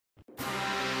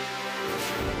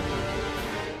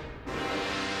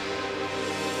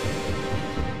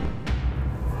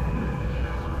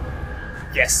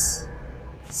Yes!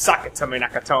 Sakatomi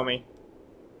Nakatomi.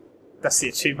 That's the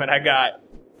achievement I got.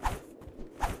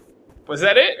 Was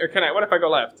that it? Or can I? What if I go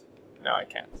left? No, I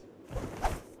can't.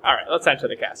 Alright, let's enter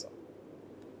the castle.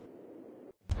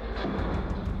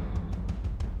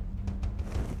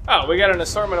 Oh, we got an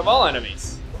assortment of all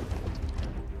enemies.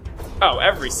 Oh,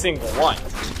 every single one.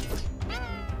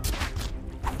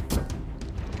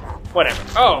 Whatever.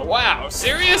 Oh, wow.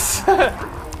 Serious?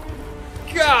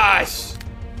 Gosh!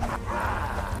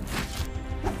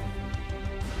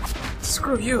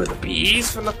 Screw you, the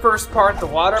bees from the first part, the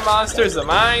water monsters, the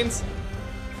mines.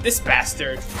 This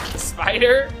bastard. The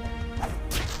spider?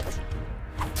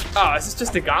 Oh, is this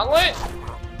just a gauntlet?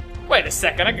 Wait a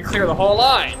second, I could clear the whole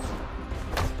line.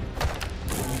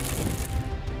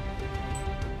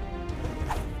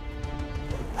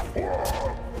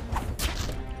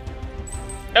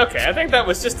 Okay, I think that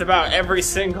was just about every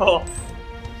single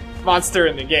monster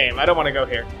in the game. I don't want to go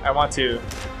here. I want to...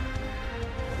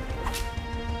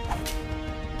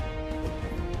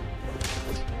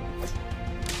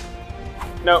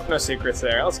 Nope, no secrets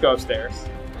there. Let's go upstairs.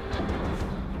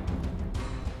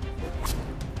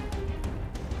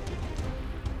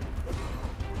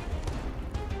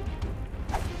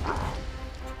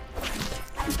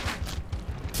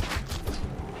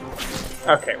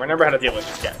 Okay, remember how to deal with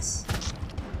these guys.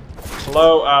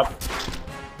 Blow up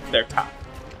their top.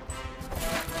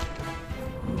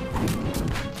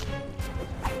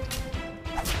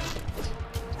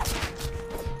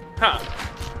 Huh.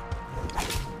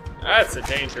 That's a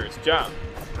dangerous jump.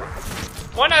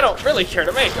 One I don't really care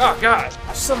to make. Oh god,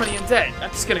 there's so many undead. I'm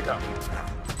just gonna go.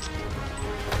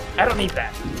 I don't need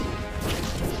that.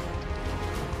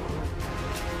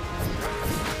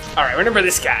 Alright, remember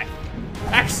this guy.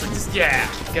 Actually, just, yeah,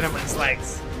 get him on his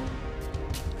legs.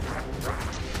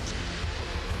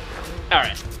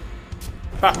 Alright.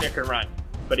 Fafnir can run,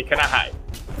 but he cannot hide.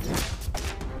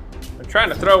 I'm trying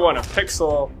to throw one a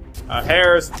pixel, a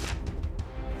hair's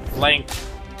length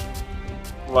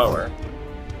lower.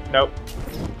 Nope.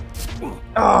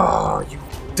 Oh, you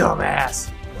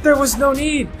dumbass. There was no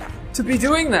need to be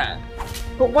doing that.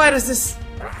 But why does this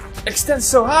extend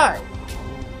so high?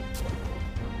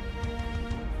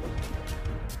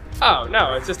 Oh,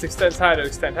 no, it just extends high to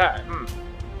extend high.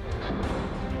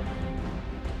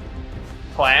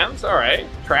 Clams? Alright.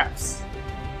 Traps.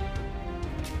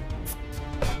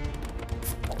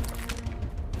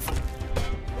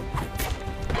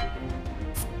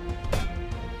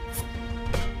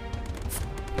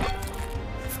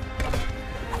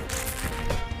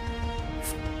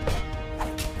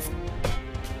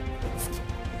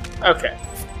 Okay.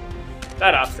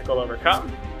 That obstacle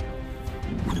overcome.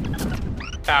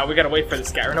 Ah, we gotta wait for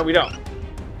this guy. Or no, we don't.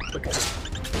 We can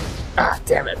just... Ah,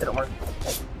 damn it, it didn't work.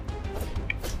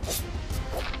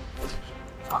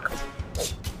 Fuck.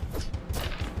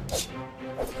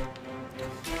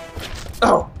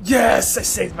 Oh, yes! I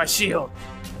saved my shield!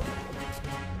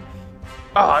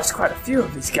 Oh, there's quite a few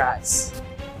of these guys.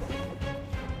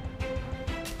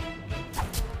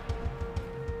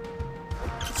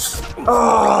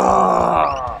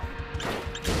 Oh!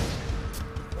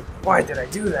 Why did I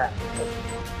do that?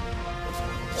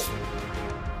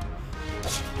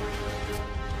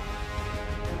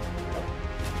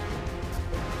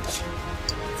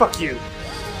 Fuck you.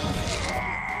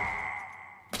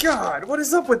 God, what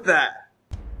is up with that?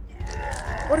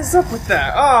 What is up with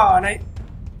that? Oh, and I...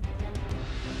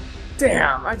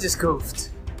 Damn, I just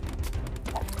goofed.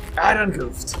 I done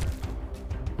goofed.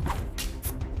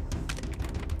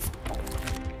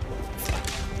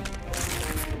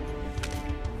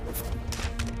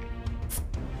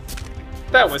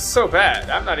 That was so bad.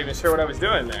 I'm not even sure what I was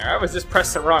doing there. I was just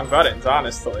pressing the wrong buttons,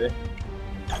 honestly.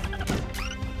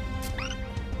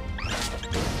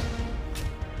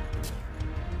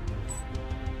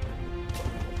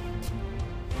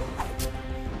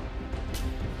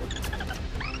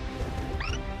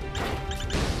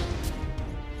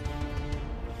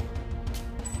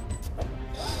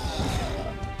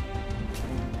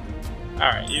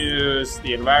 Alright, use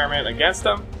the environment against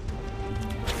them.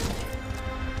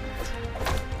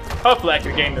 Hopefully I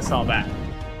can gain this all back.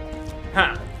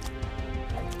 Huh.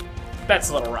 That's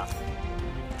a little rough.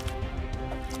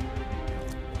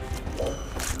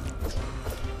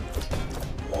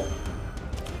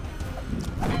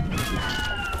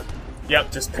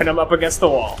 Yep, just pin him up against the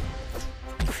wall.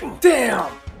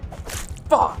 Damn!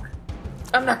 Fuck!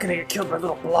 I'm not gonna get killed by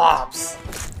little blobs.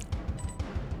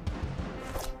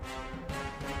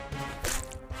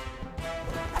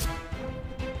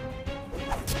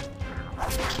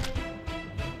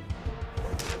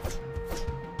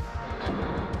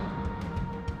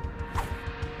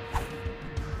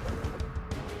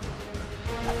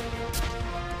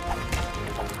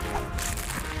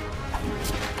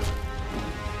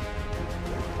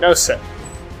 No, sir.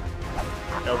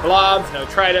 No blobs, no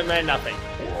trident men, nothing.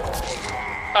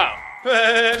 Oh.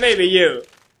 Maybe you.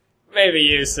 Maybe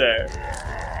you, sir.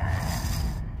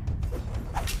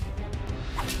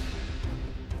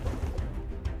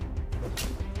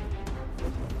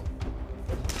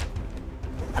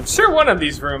 I'm sure one of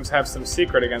these rooms have some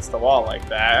secret against the wall like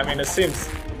that. I mean, it seems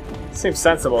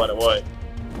sensible that it would.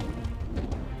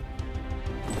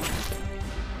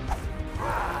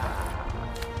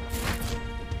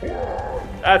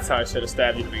 That's how I should have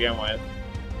stabbed you to begin with.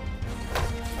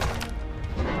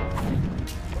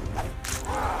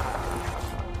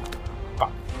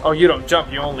 Oh, you don't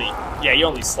jump, you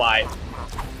only slide.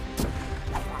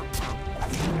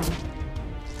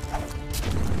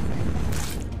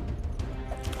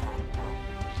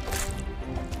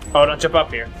 Oh, don't jump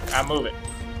up here. I'm moving.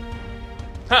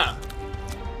 Huh.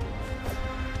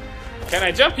 Can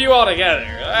I jump you all together?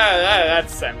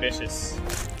 That's ambitious.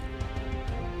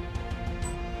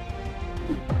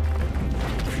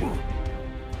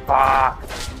 Fuck.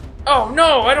 Oh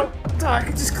no, I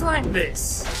can just climb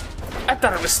this. I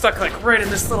thought I was stuck like right in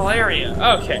this little area.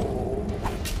 Okay.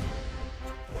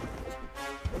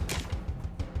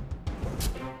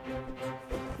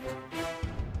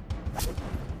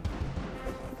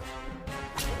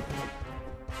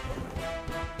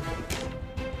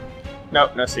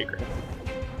 Nope, no secret.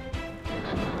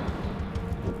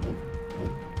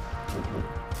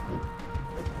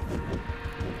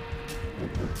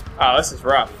 Oh, this is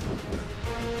rough.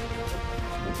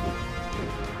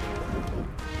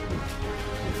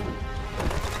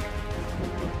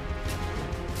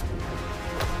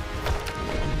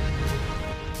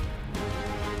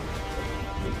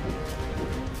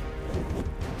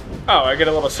 Oh, I get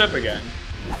a little ship again.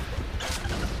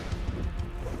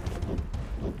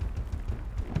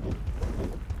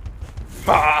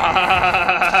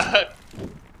 Fuck!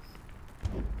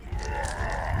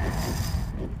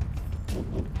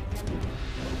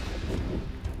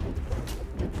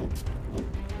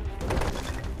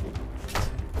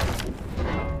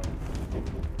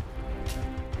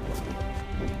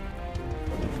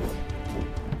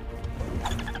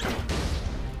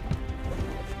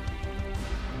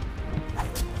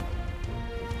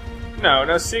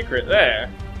 No secret there.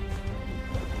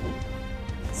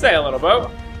 Sail, little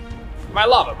boat. My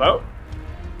lava boat.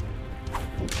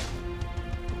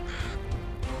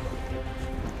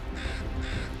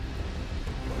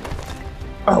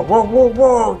 Oh,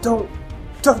 whoa!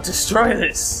 Don't destroy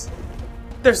this.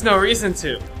 There's no reason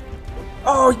to.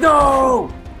 Oh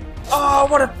no! Oh,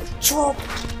 what a troll!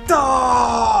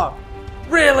 Oh,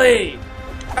 really?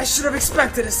 I should have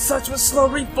expected as such with slow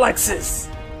reflexes.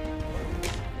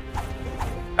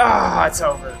 Ah, it's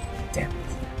over. Damn it.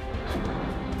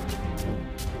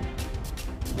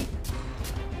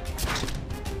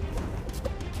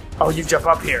 Oh, you jump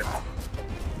up here.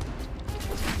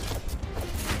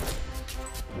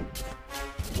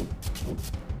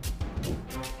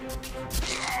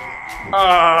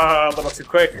 Ah, a little too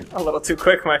quick. A little too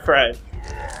quick, my friend.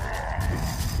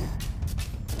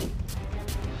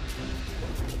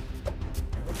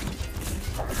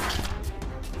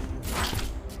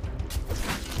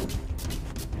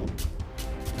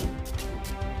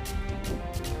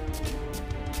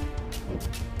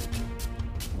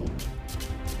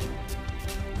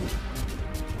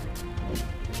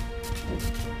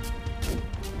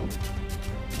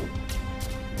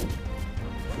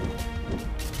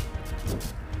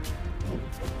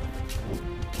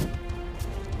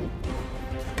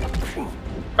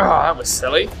 Oh, that was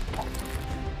silly.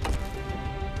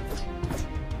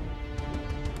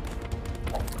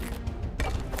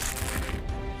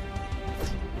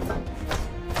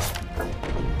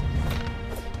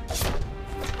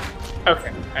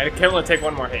 Okay, I can only take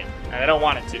one more hit, and I don't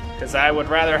want it to, because I would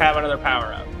rather have another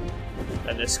power-up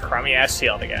than this crummy-ass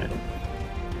shield again.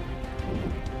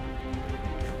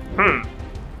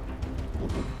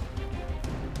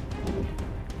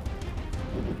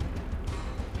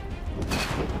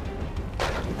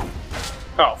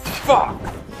 Oh, fuck!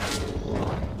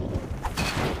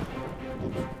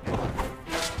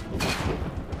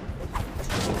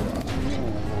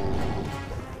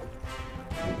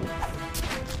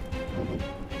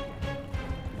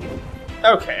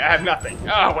 Okay, I have nothing.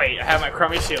 Oh, wait, I have my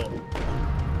crummy shield.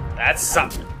 That's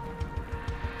something.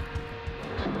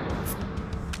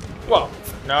 Whoa.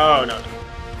 No.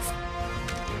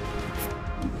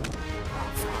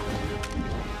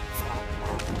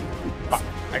 Fuck,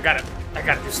 I gotta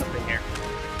do something here.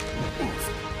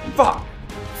 Fuck!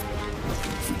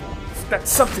 That's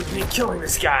something to me killing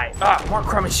this guy. Ah, more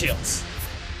crummy shields.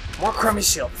 More crummy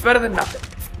shields. Better than nothing.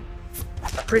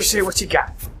 Appreciate what you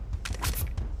got.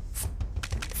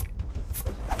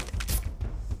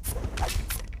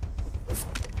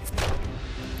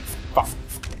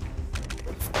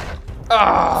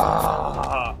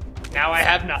 Ah! Now I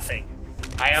have nothing.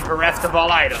 I am bereft of all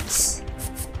items.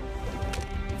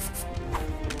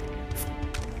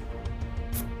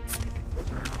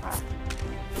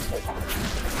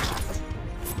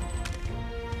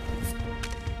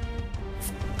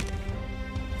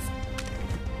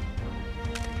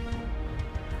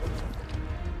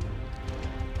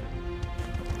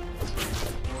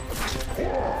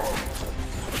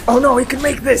 Oh no, he can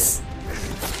make this!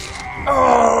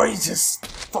 Oh, he just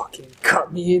fucking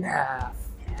cut me in half.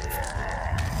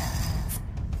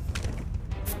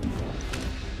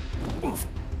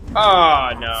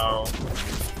 Oh no.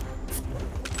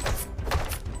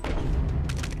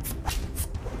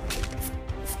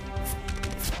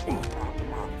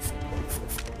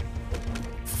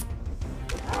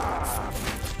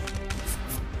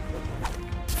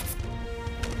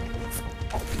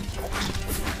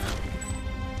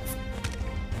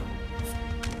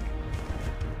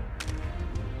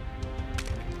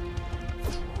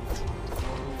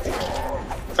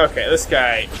 Okay, this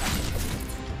guy.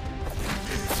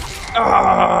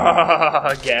 Oh,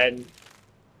 again.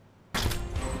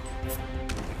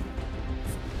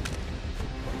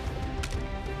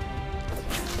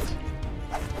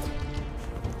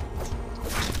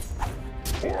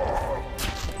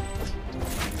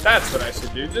 That's what I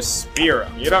should do. Just spear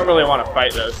them. You don't really want to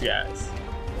fight those guys.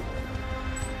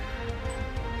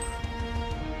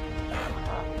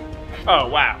 Oh,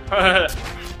 wow.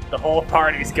 The whole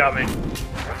party's coming.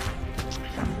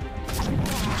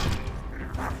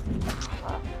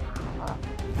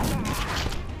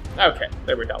 Okay,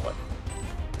 there we're done with.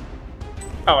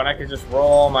 Oh, and I could just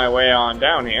roll my way on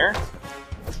down here.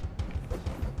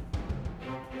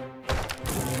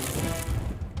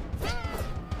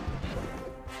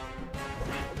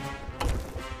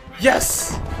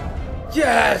 Yes!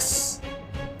 Yes!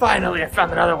 Finally, I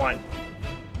found another one.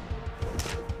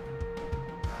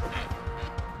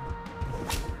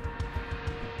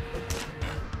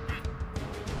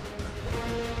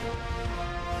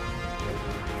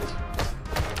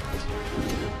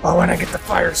 Oh, when I get the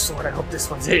fire sword, I hope this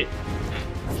one's it.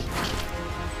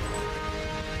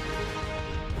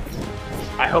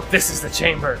 I hope this is the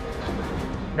chamber.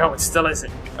 No, it still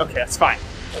isn't. Okay, that's fine.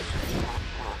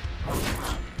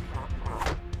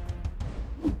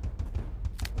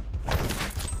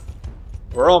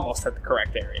 We're almost at the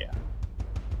correct area.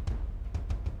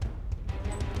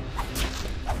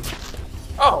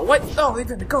 Oh, what? Oh, they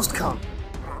did the ghost come.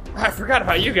 I forgot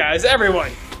about you guys.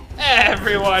 Everyone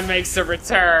makes a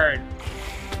return.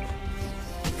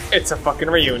 It's a fucking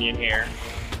reunion here.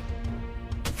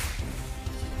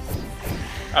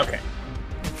 Okay.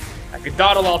 I could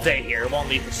dawdle all day here. It won't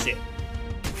lead to shit.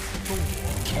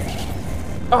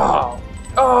 Oh.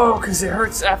 Oh, because it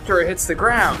hurts after it hits the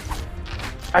ground.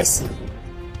 I see.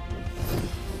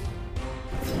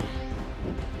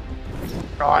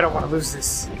 Oh, I don't want to lose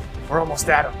this. We're almost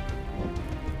at him.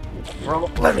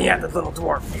 Let me at the little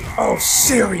dwarf. Oh,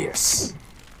 serious?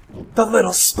 The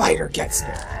little spider gets me.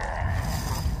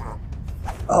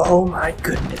 Oh my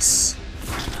goodness.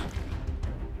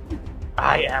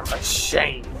 I am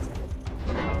ashamed.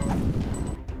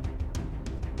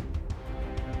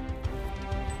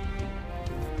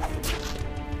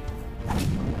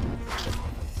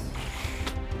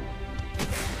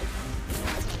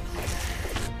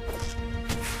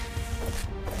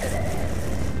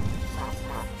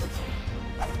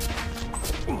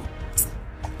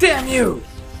 Damn you!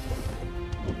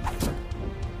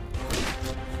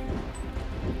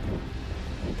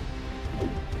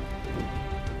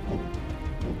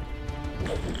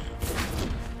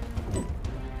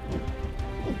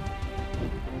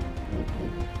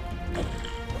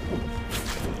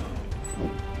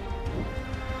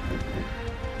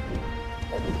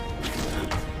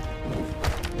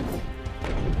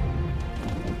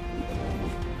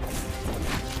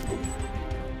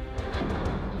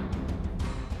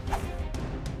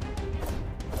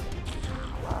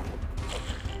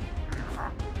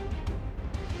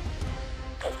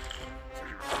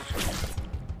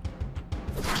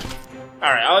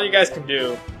 Alright, all you guys can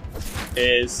do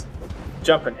is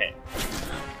jump and hit.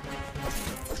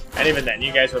 And even then,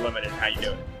 you guys are limited in how you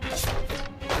do it.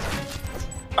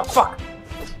 Oh, fuck!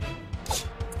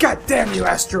 God damn you,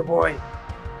 Astro Boy!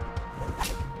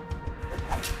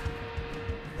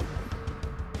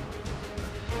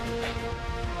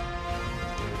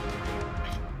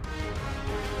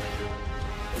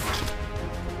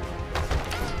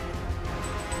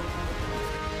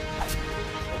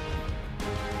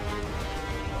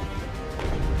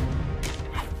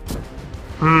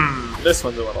 This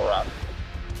one's a little rough.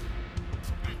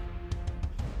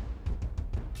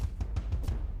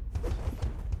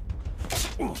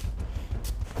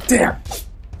 Damn!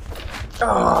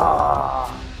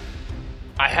 Oh,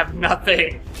 I have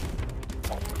nothing.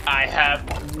 I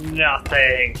have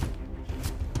nothing.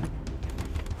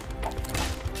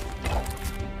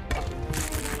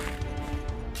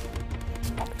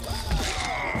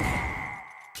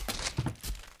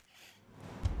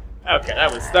 Okay,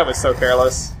 that was so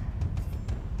careless.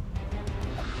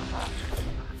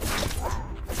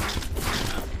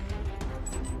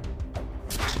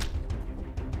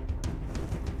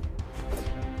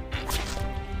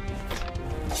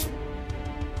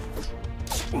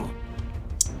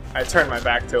 I turned my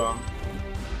back to him.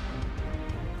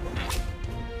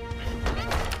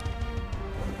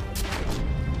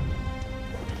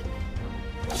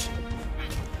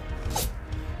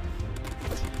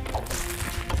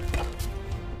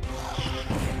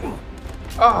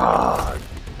 Oh,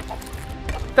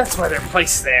 that's why they're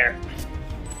placed there.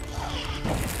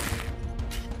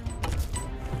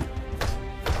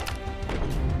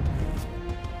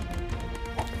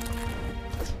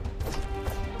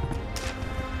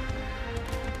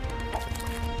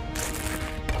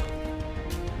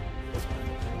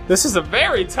 This is a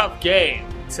very tough game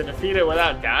to defeat it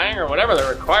without dying, or whatever the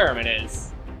requirement is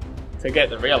to get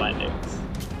the real endings.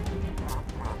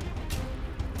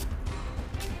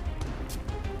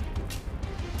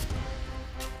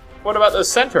 What about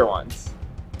those center ones?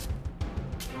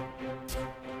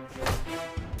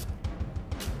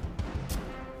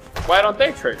 Why don't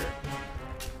they trigger?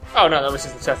 Oh no, that was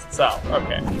just the chest itself.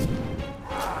 Okay.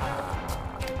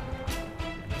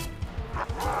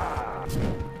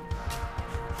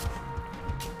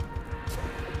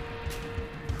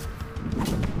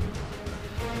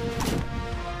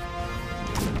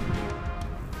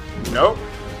 Nope.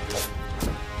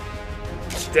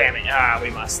 Damn it. Ah, we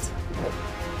must.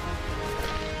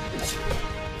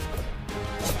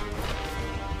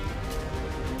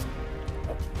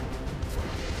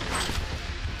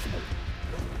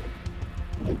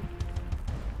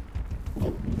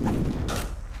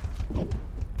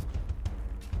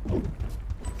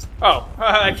 Oh,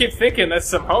 I keep thinking that's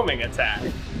some homing attack.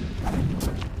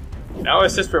 No,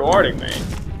 it's just rewarding me.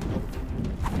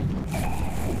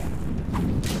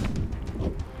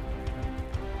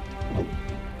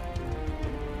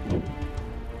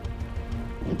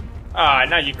 Ah,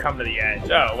 now you come to the edge.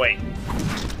 Oh, wait.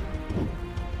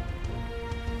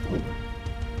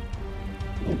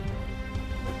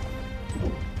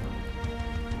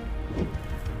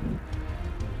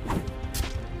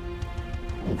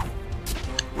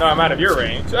 No, I'm out of your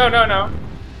range. Oh, no, no.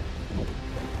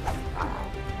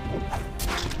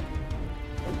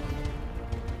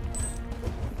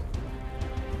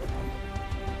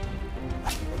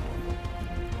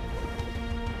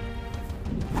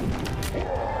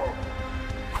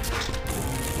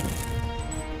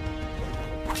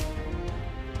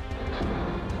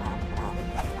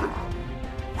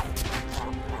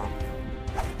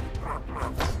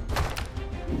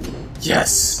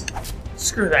 Yes!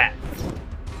 Screw that.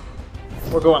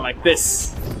 We're going like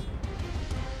this.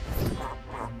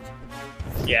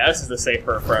 Yeah, this is the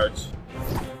safer approach.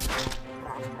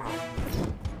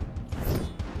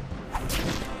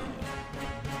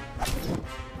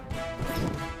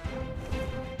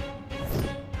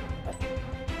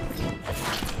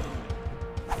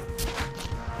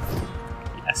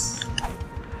 Yes.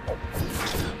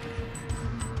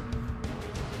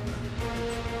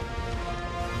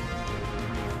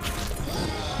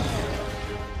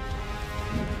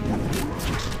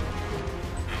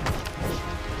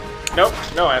 Nope,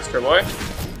 no Astro Boy.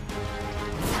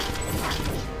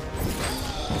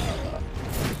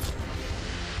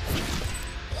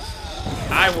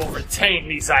 I will retain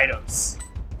these items.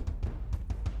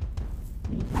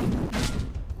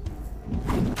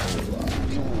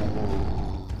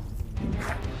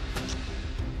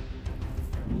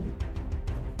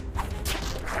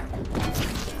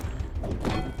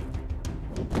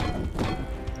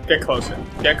 Get closer.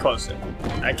 Get closer.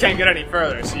 I can't get any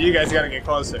further, so you guys gotta get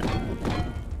closer.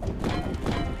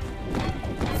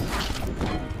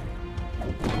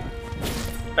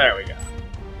 There we go.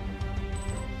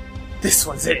 This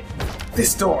one's it.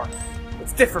 This door.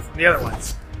 It's different from the other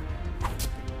ones.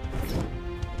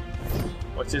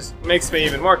 Which is makes me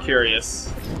even more curious.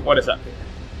 What is up here?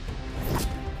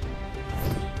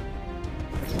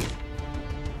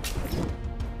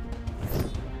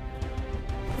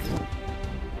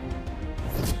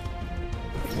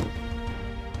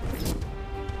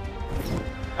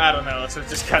 I don't know, this was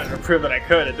just kind of to prove that I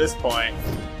could at this point.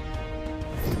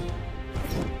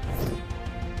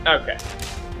 Okay.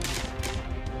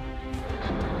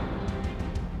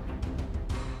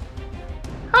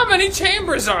 How many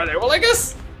chambers are there? Well, I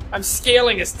guess I'm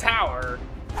scaling his tower.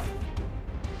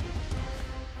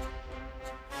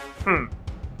 I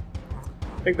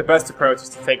think the best approach is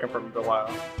to take him from below.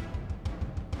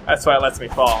 That's why it lets me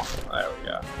fall. There we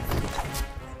go.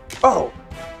 Oh!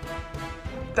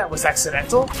 That was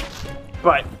accidental,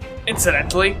 but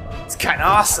incidentally, it's kinda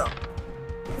awesome.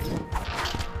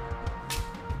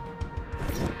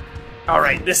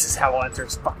 Alright, this is how I'll enter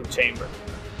his fucking chamber.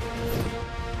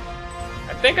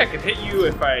 I think I could hit you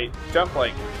if I jump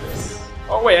like this.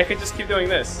 Oh wait, I could just keep doing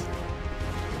this.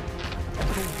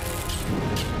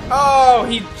 Oh,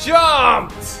 he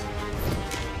jumped!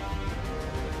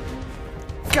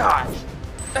 God,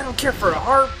 I don't care for a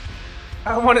harp.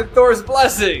 I wanted Thor's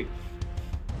blessing.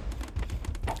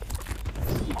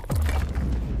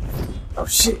 Oh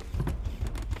shit.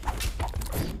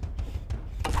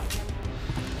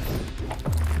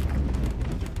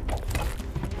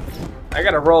 I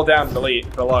gotta roll down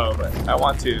below, but I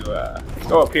want to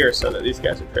go up here so that these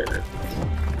guys are triggered.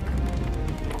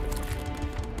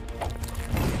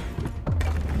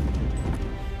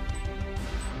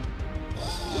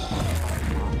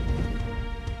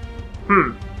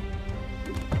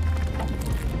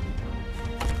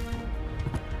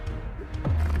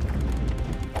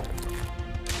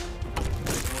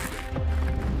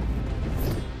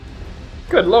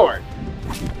 Good lord.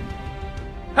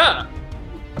 Huh.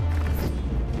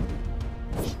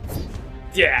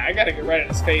 Yeah, I gotta get right in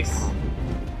his face.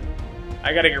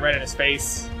 I gotta get right in his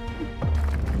face.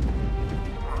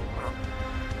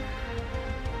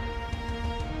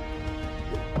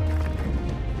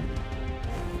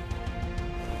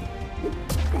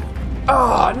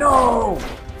 Oh, no!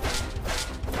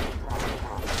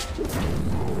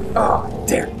 Oh,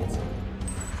 damn it.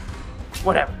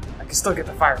 Whatever, I can still get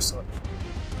the fire sword.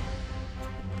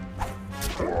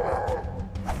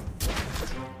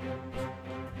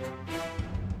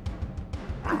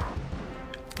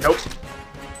 Nope.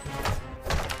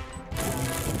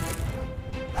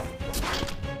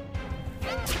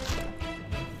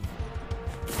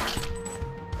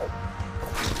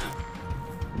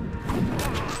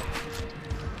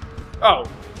 Oh.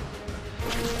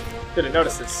 Didn't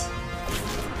notice this.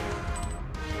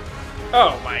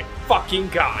 Oh my fucking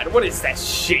god, what is that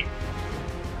shit?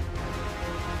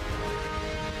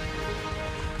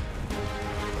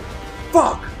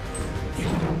 Fuck!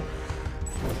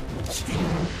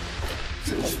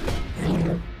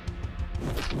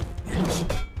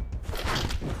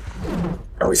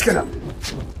 Oh, he's gonna...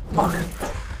 Fuck.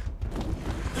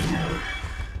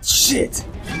 Shit!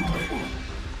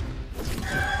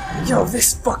 Yo,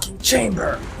 this fucking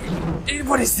chamber!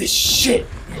 What is this shit?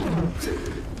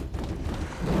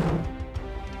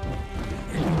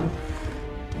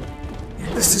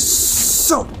 This is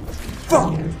so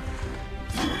fucked!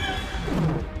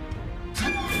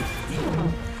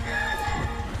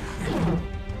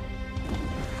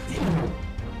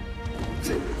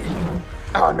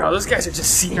 Oh no, those guys are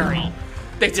just scenery.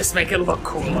 They just make it look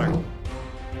cooler.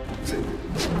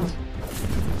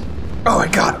 Oh, I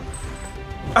got him.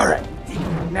 Alright.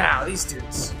 Now, these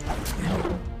dudes.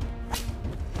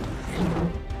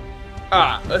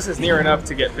 Ah, this is near enough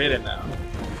to get bitten now.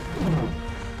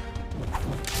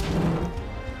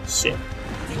 Shit.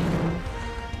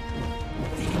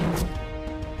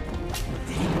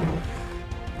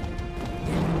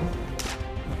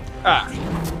 Ah.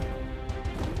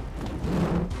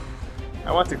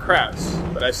 I want to crouch,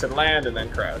 but I should land and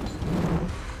then crouch.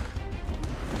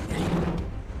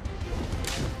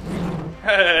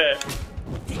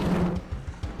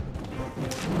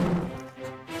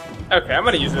 Okay, I'm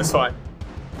gonna use this one.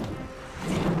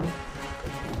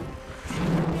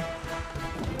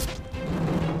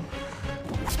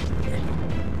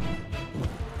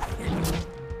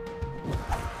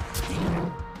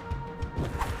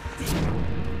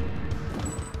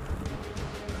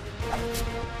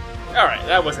 Alright,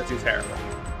 that wasn't too terrible.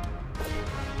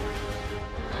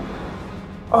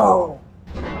 Oh!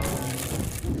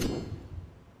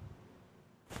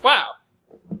 Wow.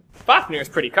 Fafnir is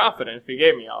pretty confident if he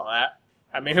gave me all that.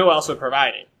 I mean, who else would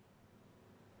provide it?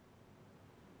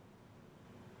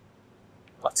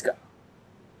 Let's go.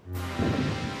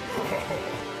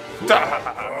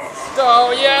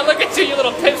 Oh, yeah, look at you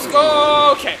little pipsqueak.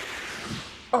 Oh, okay.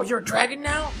 Oh, you're a dragon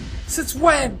now? Since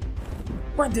when?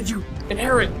 When did you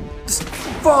inherit this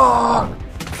fog?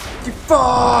 You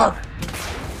fog!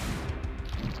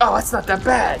 Oh, that's not that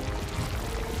bad.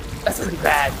 That's pretty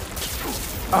bad.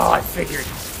 Oh, I figured.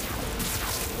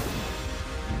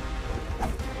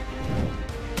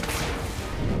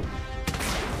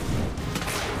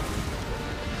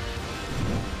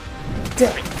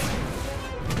 Damn it.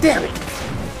 Damn it.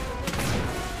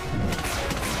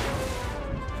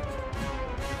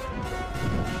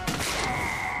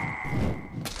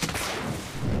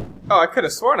 Oh, I could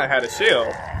have sworn I had a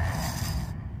shield.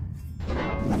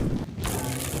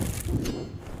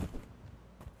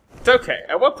 It's okay.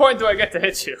 At what point do I get to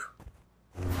hit you?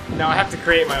 No, I have to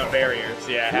create my own barriers.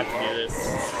 Yeah, I have to do this.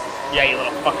 Yeah, you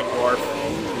little fucking dwarf.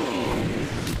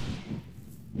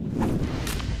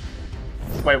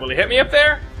 Wait, will he hit me up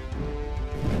there?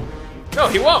 No,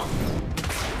 he won't.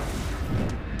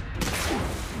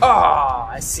 Oh,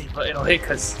 I see, but it'll hit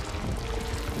because...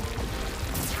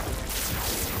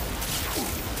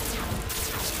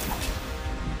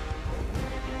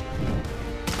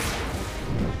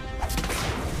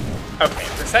 Okay,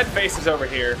 if this head faces over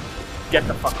here, get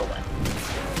the fuck away.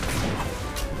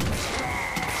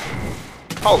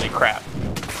 Holy crap.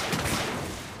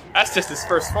 That's just his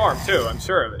first form, too, I'm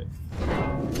sure of it.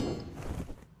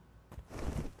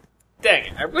 Dang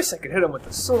it, I wish I could hit him with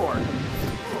the sword.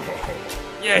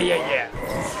 Yeah.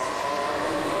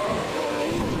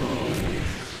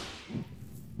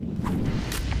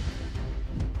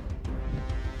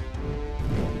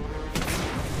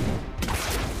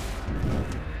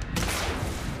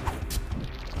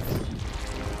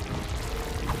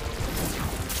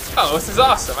 Oh, this is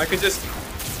awesome. I could just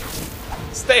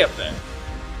stay up there.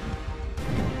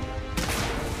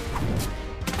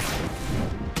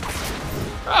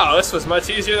 Oh, this was much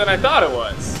easier than I thought it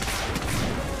was.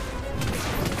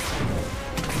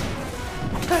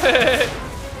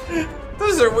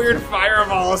 Those are weird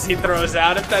fireballs he throws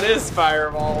out, if that is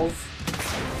fireballs.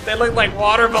 They look like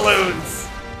water balloons.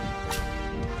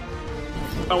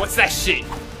 Oh, what's that shit?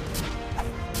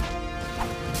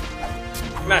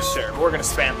 I'm not sure, but we're gonna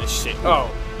spam this shit. Oh.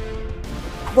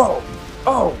 Whoa.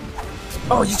 Oh.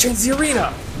 Oh, you changed the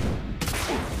arena.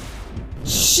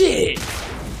 Shit.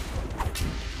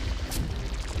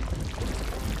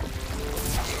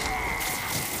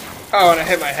 Oh, and I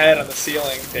hit my head on the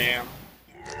ceiling. Damn.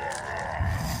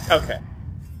 Okay.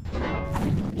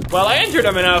 Well, I injured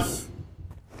him enough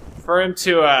for him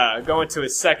to go into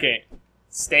his second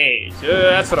stage.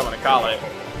 That's what I'm gonna call it.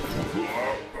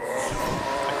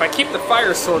 If I keep the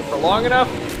fire sword for long enough,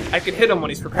 I can hit him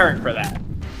when he's preparing for that.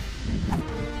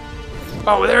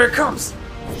 Oh, there it comes!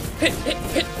 Hit.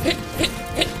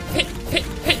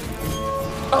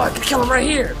 Oh, I can kill him right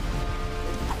here!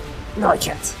 No, I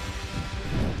can't.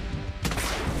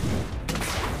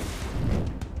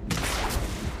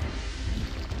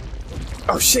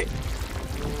 Oh, shit!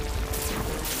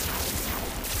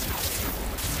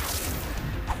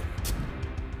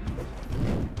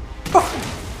 Oh.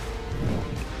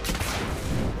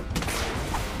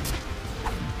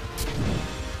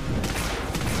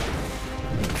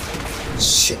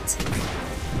 Shit.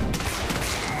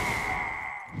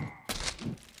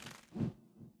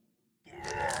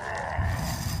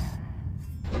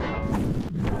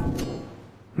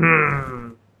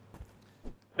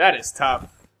 That is tough.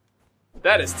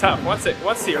 That is tough. Once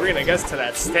the arena gets to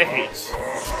that stage,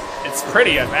 it's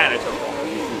pretty unmanageable.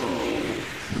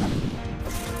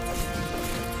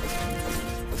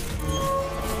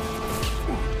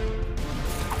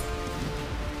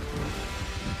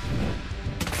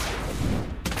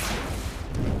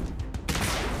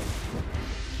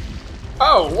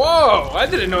 Oh, whoa! I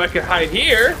didn't know I could hide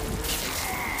here.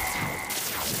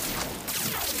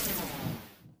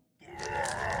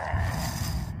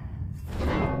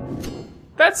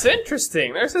 That's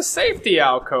interesting. There's a safety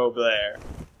alcove there.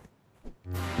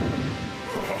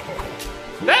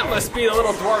 That must be the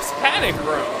little dwarf's panic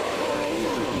room.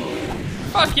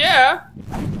 Fuck yeah!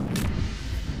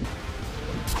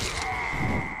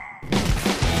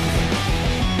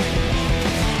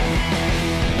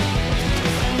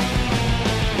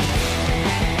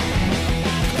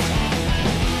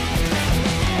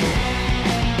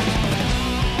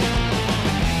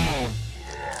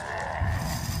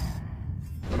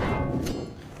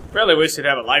 Really wish you'd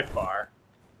have a life bar.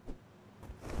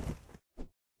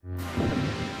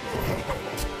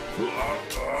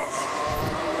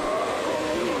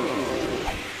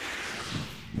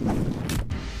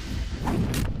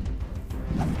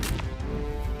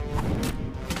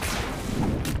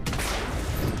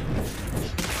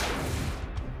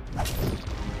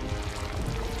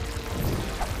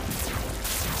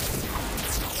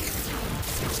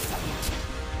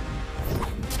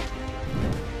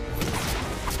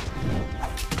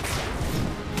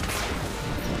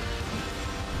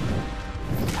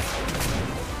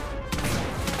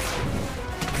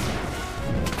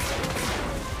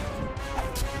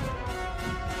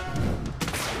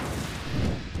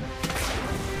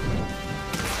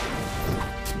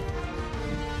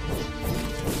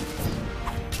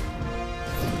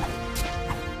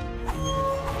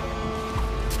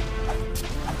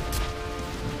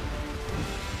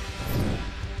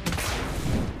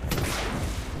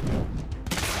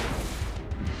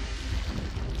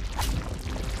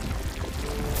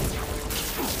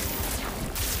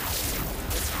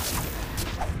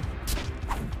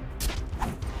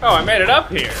 Oh, I made it up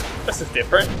here. This is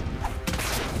different.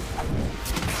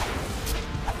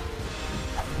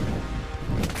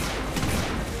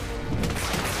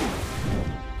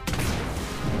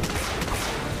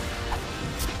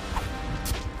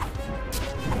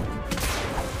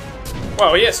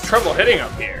 Whoa, he has trouble hitting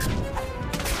up here.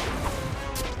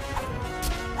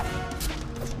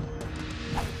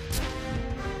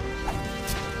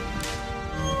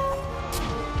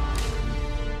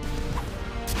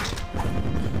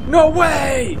 No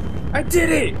way! I did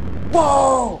it!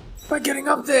 Whoa! By getting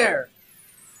up there!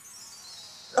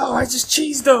 Oh, I just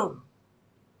cheesed him!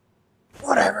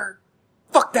 Whatever.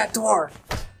 Fuck that dwarf!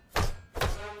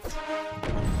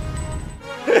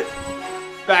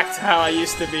 Back to how I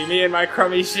used to be, me and my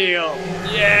crummy shield.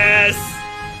 Yes!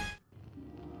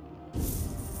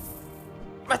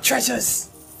 My treasures!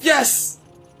 Yes!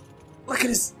 Look at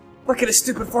his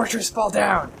stupid fortress fall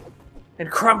down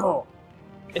and crumble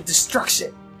in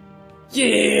destruction.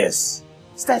 Yes!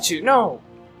 Statue, no!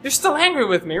 You're still angry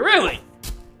with me, really?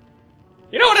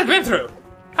 You know what I've been through?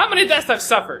 How many deaths I've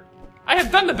suffered? I have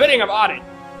done the bidding of Audit.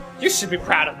 You should be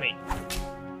proud of me.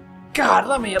 God,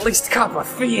 let me at least cop a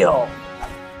feel.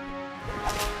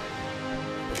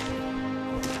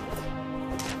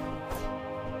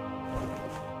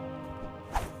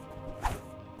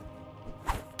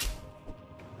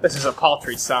 This is a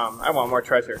paltry sum. I want more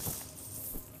treasure.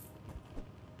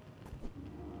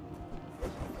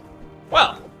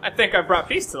 Well, I think I've brought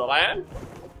peace to the land.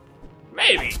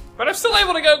 Maybe, but I'm still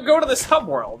able to go to this hub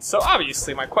world, so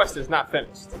obviously my quest is not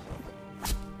finished.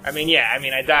 I mean,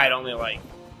 I died only like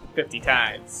 50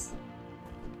 times.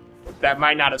 That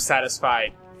might not have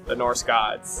satisfied the Norse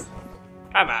gods.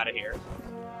 I'm out of here.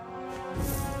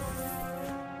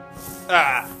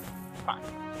 Fine.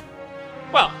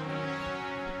 Well,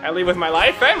 I leave with my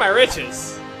life and my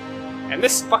riches. And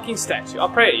this fucking statue. I'll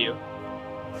pray at you.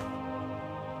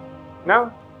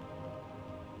 No?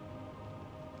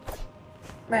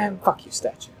 Man, fuck you,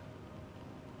 statue.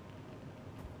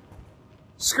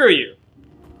 Screw you.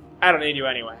 I don't need you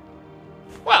anyway.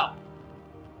 Well,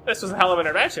 this was a hell of an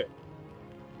adventure.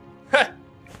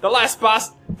 The last boss,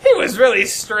 he was really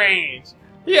strange.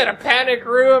 He had a panic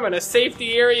room and a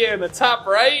safety area in the top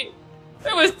right.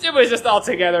 It was just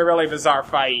altogether a really bizarre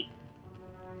fight.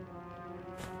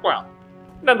 Well,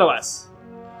 nonetheless.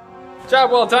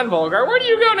 Job well done, Volgarr. Where do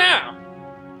you go now?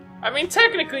 I mean,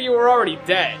 technically you were already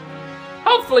dead.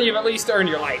 Hopefully you've at least earned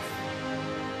your life.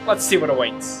 Let's see what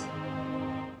awaits.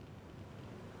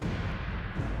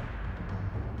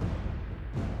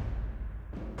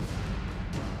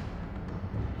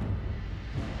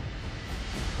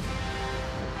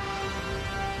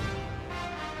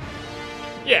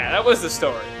 Yeah, that was the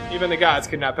story. Even the gods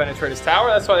could not penetrate his tower,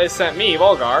 that's why they sent me,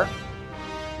 Volgarr.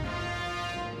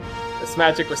 This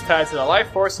magic was tied to the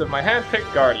life force of my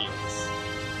hand-picked guardians.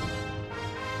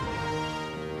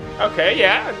 Okay,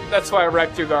 yeah, that's why I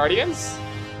wrecked your guardians.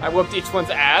 I whooped each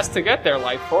one's ass to get their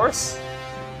life force.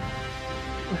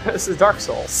 This is Dark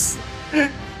Souls.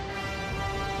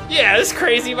 Yeah, this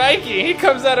crazy Viking, he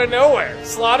comes out of nowhere,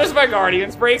 slaughters my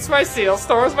guardians, breaks my seal,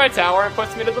 storms my tower, and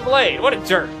puts me to the blade. What a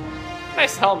jerk.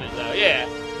 Nice helmet, though, yeah.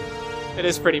 It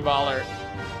is pretty baller.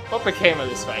 What became of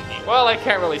this Viking? Well, I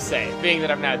can't really say, being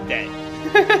that I'm now dead.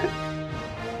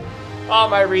 All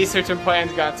my research and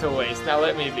plans got to waste, now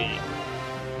let me be.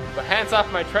 But hands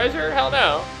off my treasure? Hell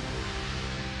no.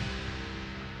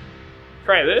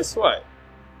 Try this? What?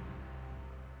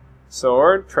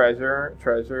 Sword, treasure,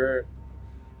 treasure.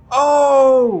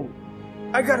 Oh!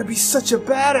 I gotta be such a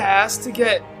badass to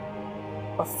get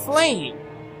a flame.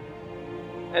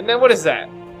 And then what is that?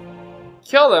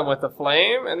 Kill them with the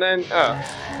flame, and then, oh.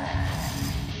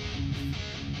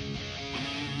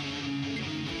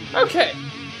 Okay.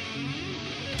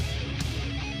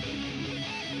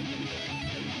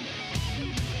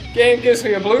 Game gives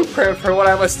me a blueprint for what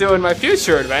I must do in my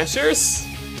future adventures.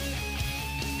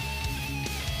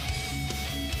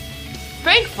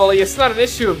 Thankfully, it's not an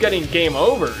issue of getting game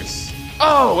overs.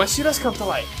 Oh, when she does come to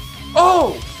life.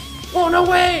 Oh! Whoa, no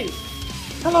way!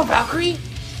 Hello, Valkyrie!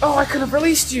 Oh, I could have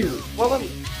released you! Well, let me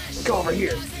go over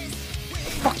here.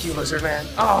 Fuck you, lizard man.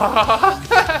 Oh,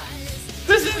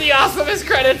 this is the awesomest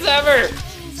credits ever!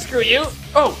 Screw you!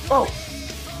 Oh, oh!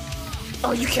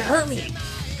 Oh, you can't hurt me!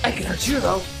 I can hurt you,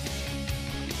 though.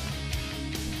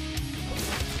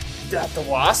 The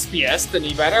wasp, yes, the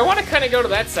knee biter. I want to kind of go to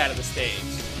that side of the stage.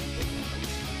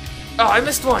 Oh, I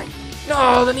missed one!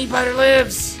 No, the knee biter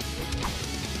lives!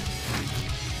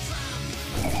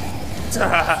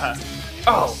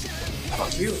 Oh,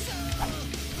 fuck you.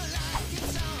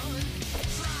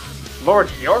 Lord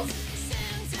York?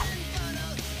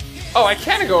 Oh, I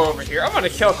can't go over here. I'm gonna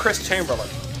kill Chris Chamberlain.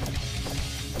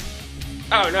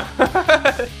 Oh no.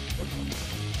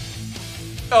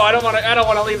 Oh, I don't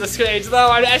wanna leave the stage though.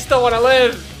 I still wanna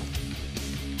live.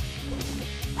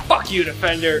 Fuck you,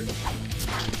 Defender.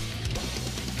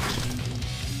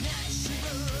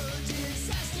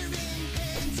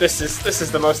 This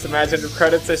is the most imaginative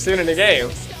credits I've seen in a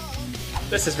game.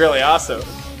 This is really awesome.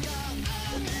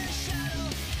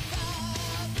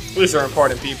 These are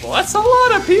important people. That's a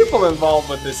lot of people involved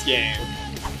with this game.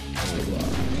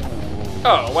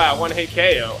 Oh wow, one hit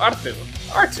KO.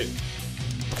 R2.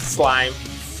 Slime.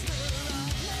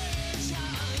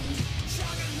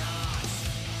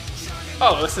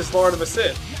 Oh, this is Lord of the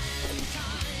Sith.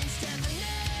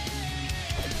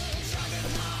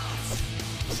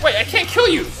 Wait, I can't kill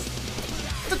you!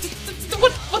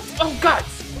 What? Oh god!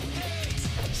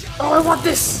 Oh, I want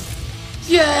this!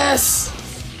 Yes!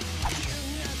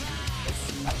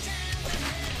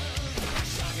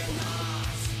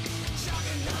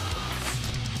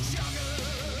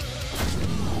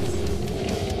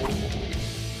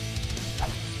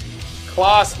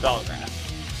 Claw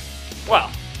Spellcraft.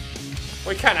 Well,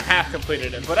 we kind of half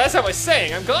completed it, but as I was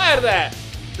saying, I'm glad that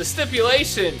the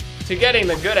stipulation to getting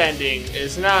the good ending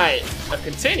is not a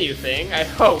continue thing. I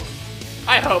hope.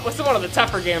 This is one of the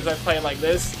tougher games I've played like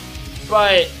this.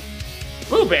 But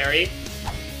Blueberry?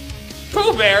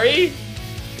 What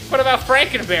about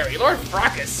Frankenberry? Lord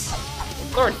Fracas?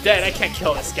 Lord Dead, I can't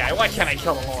kill this guy. Why can't I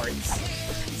kill the lords?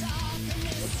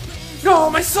 No,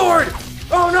 my sword!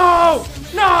 Oh no!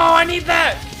 No, I need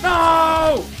that!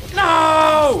 No!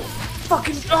 No!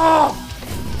 Fucking, oh!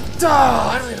 Duh,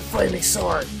 I don't need a flaming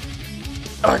sword.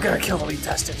 Oh, I gotta kill elite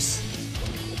testers.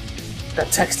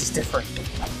 That text is different.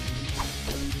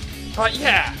 But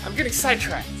yeah, I'm getting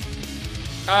sidetracked.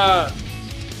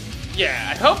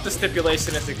 Yeah, I hope the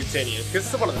stipulation is to continue, because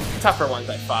this is one of the tougher ones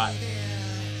I fought.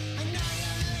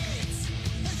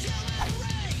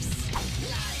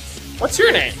 What's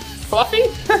your name? Fluffy?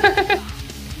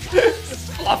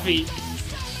 Fluffy.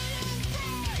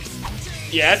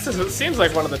 Yeah, it seems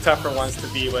like one of the tougher ones to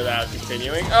be without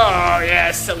continuing. Oh,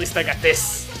 yes, at least I got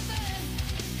this.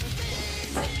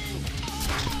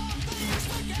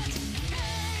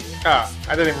 Oh,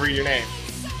 I didn't even read your name.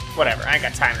 Whatever, I ain't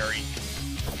got time to read.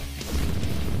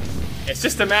 It's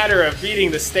just a matter of beating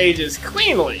the stages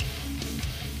cleanly.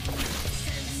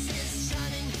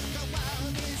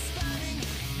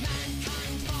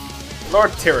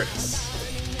 Lord Tyrannus,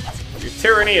 your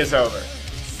tyranny is over.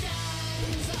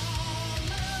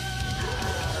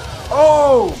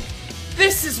 Oh!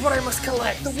 This is what I must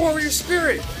collect! The warrior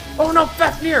spirit! Oh no,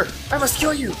 Fafnir! I must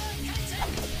kill you!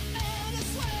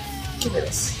 Give me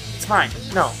this. It's mine.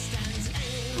 No.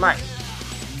 Mine.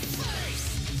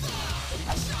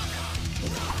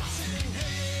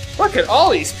 Look at all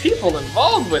these people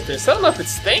involved with this. I don't know if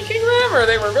it's thanking them or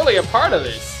they were really a part of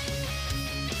this.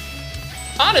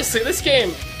 Honestly, this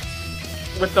game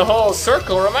with the whole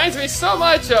circle reminds me so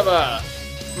much of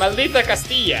Maldita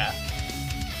Castilla.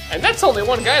 And that's only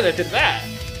one guy that did that.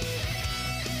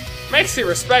 Makes you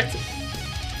respect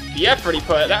the effort he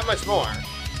put that much more.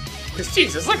 Because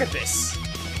Jesus, look at this.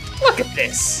 Look at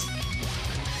this.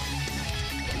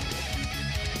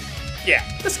 Yeah,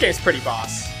 this game's pretty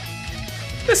boss.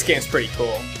 This game's pretty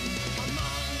cool.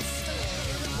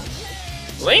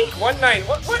 Link 19.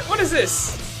 What is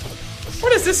this?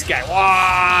 What is this guy?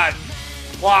 Wah!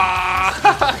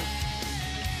 Wah!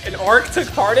 An orc took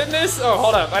part in this? Oh,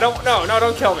 hold up. No,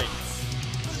 don't kill me.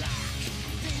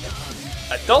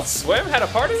 Adult Swim had a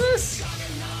part in this?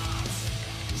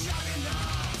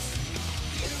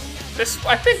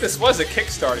 I think this was a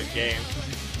Kickstarted game.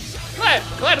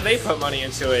 Glad they put money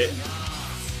into it.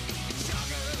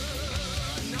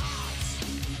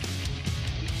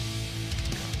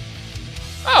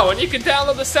 Oh, and you can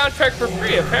download the soundtrack for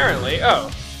free, apparently.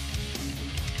 Oh.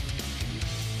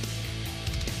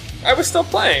 I was still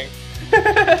playing.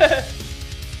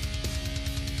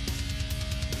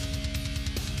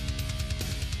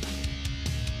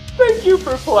 Thank you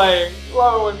for playing.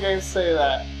 Love it when games say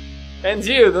that. And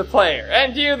you, the player.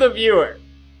 And you, the viewer.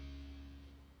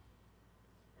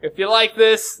 If you like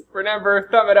this, remember,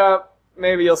 thumb it up.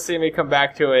 Maybe you'll see me come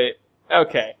back to it.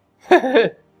 Okay.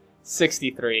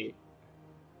 63.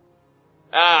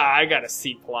 Ah, I got a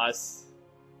C+.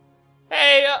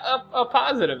 Hey, a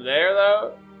positive there,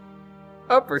 though.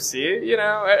 Upper C, you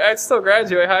know, I'd still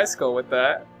graduate high school with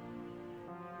that.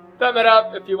 Thumb it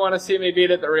up if you want to see me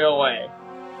beat it the real way.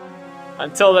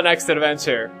 Until the next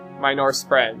adventure, my Norse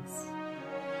friends.